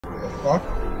Fuck.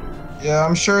 Yeah,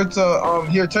 I'm sure it's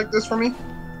here, take this for me.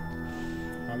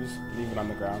 I'll just leave it on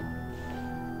the ground.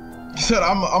 He said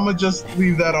I'm gonna just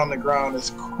leave that on the ground.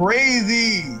 It's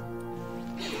crazy.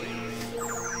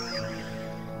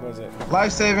 What is it?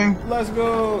 Life saving. Let's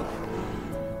go.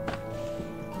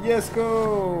 Yes,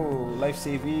 go. Life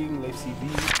saving, life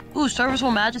saving. Ooh,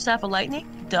 serviceable magic staff of lightning?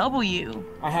 W.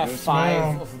 I have Yes, 5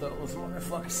 ma'am. of those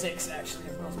motherfuckers. 6 actually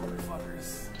of those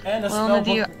motherfuckers. And a Well, spell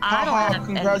Nadir, book. I don't Haha, have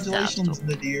congratulations, any staff.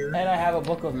 Nadir. And I have a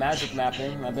book of magic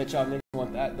mapping. I bet y'all niggas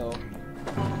want that though.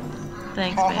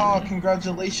 Thanks, Haha, baby.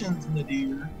 congratulations,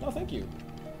 Nadir. No, thank you.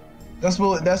 That's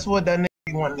what that nigga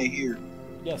be wanting to hear.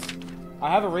 Yes. I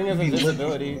have a ring of You be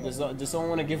invisibility. Does someone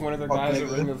want to give one of their guys a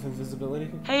nigga. ring of invisibility?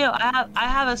 Hey, yo, I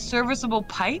have a serviceable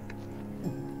pipe.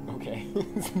 Okay.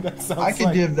 That sounds I could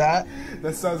like, give that.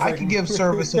 That sounds I like could give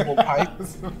serviceable pipe.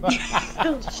 Shut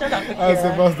up, I was Akira.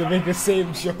 supposed to make the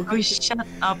same joke. Oh, shut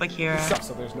up, Akira.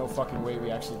 So there's no fucking way we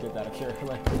actually did that, Akira.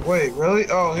 Like, Wait, really?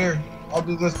 Oh, here. I'll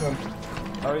do this one.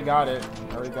 I already got it.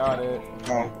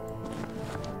 Oh.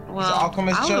 Well,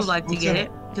 Alchemist I would chest? like to What's get in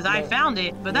it, because I found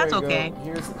it, but that's There you go. okay.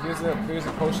 Here's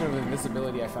a potion of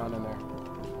invisibility I found in there.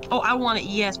 Oh, I want it.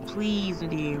 Yes, please,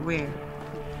 Nadir. Where?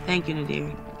 Thank you,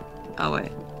 Nadir. Oh,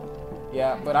 wait.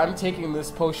 Yeah, but I'm taking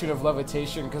this potion of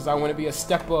levitation because I want to be a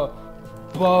step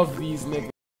above these niggas.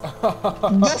 Oh,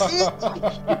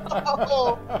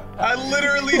 I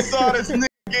literally saw this nigga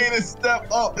gain a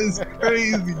step up. It's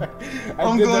crazy.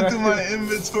 I'm going through my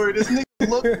inventory. This nigga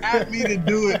looked at me to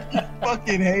do it. You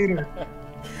fucking hater.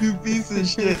 You piece of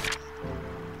shit.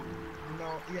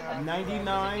 No, yeah.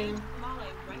 99.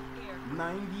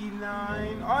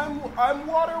 99. I'm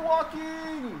water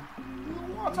walking.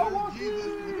 Water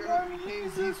walking. I'm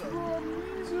Jesus, bro. I'm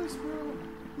Jesus, bro.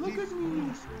 Look at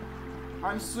me.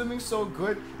 I'm swimming so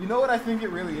good. You know what I think it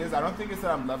really is? I don't think it's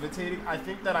that I'm levitating. I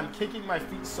think that I'm kicking my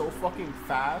feet so fucking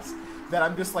fast that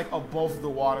I'm just like above the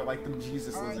water like them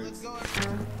Jesus lizards.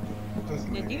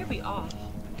 Nadir be off.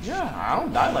 Yeah, I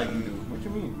don't die like you do. What you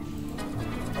mean?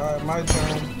 Alright, my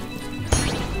turn.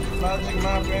 Magic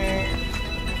mapping.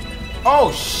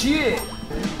 Oh shit!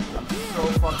 I'm so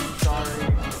fucking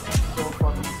sorry. So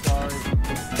fucking sorry.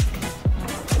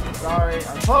 Sorry.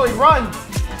 I'm Chloe, run!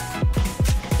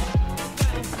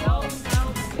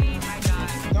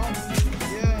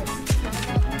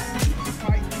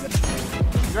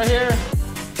 He's right here.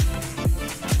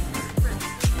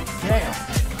 Damn.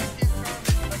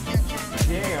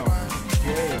 Damn.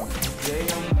 Damn.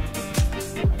 Damn.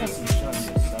 I got some shit on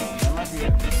yourself. That might be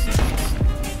it.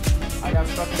 I got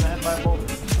stuck in the head by a boulder.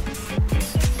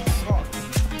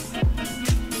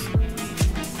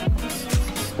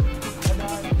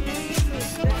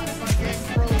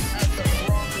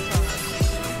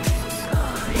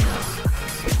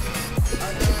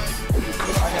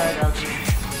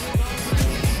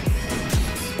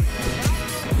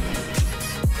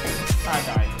 I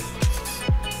died.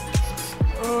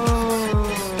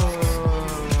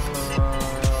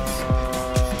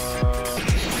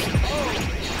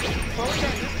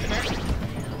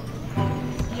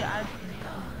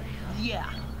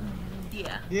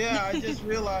 Yeah, I just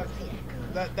realized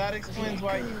that explains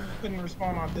why you couldn't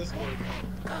respond on Discord.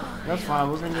 That's fine.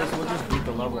 We'll just beat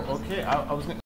the level. Okay, I was gonna.